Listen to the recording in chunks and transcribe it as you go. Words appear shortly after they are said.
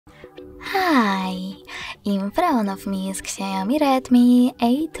Hi! In front of me is Xiaomi Redmi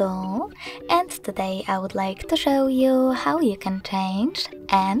A2, and today I would like to show you how you can change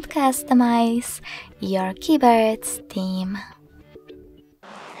and customize your keyboard's theme.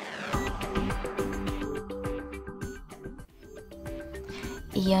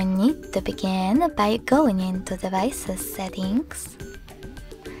 You need to begin by going into Devices Settings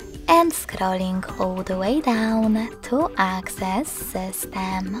and scrolling all the way down to Access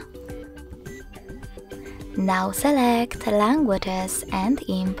System. Now select Languages and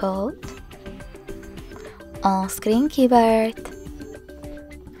Input, On-Screen Keyboard,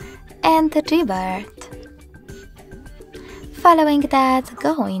 and Gboard. Following that,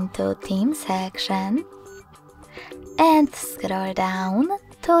 go into Theme section and scroll down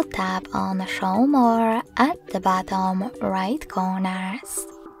to tap on Show More at the bottom right corners.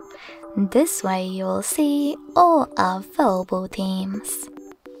 This way you will see all available themes.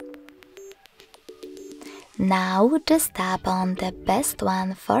 Now just tap on the best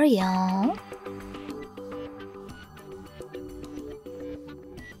one for you.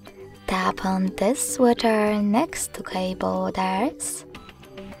 Tap on this switcher next to keyboarders.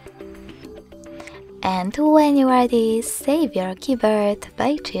 And when you're ready, save your keyboard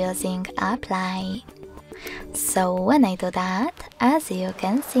by choosing Apply. So when I do that, as you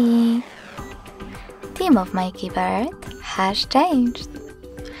can see, theme of my keyboard has changed.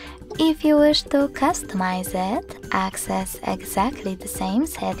 If you wish to customize it, access exactly the same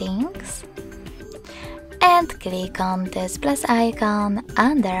settings and click on this plus icon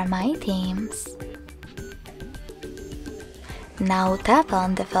under My Themes. Now tap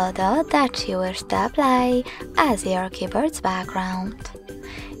on the photo that you wish to apply as your keyboard's background.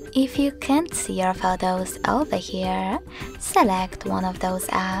 If you can't see your photos over here, select one of those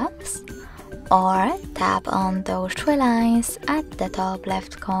apps or tap on those three lines at the top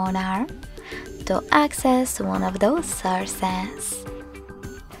left corner to access one of those sources.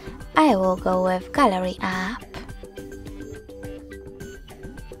 I will go with Gallery app.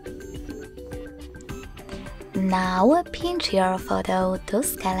 Now pinch your photo to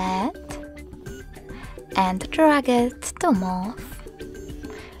scale it and drag it to move.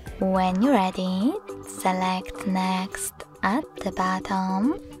 When you're ready, select Next at the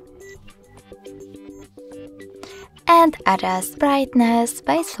bottom and adjust brightness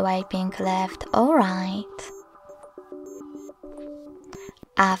by swiping left or right.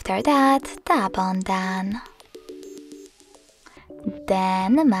 After that, tap on Done.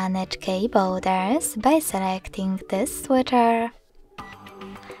 Then manage keyboarders by selecting this switcher.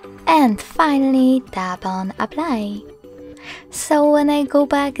 And finally, tap on Apply. So when I go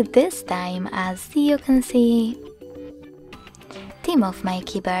back this time, as you can see, theme of my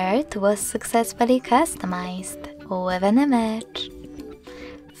keyboard was successfully customized with an image.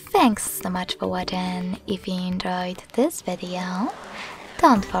 Thanks so much for watching. If you enjoyed this video,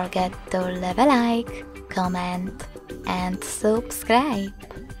 don't forget to leave a like, comment and subscribe.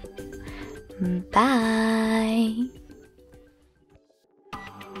 Bye!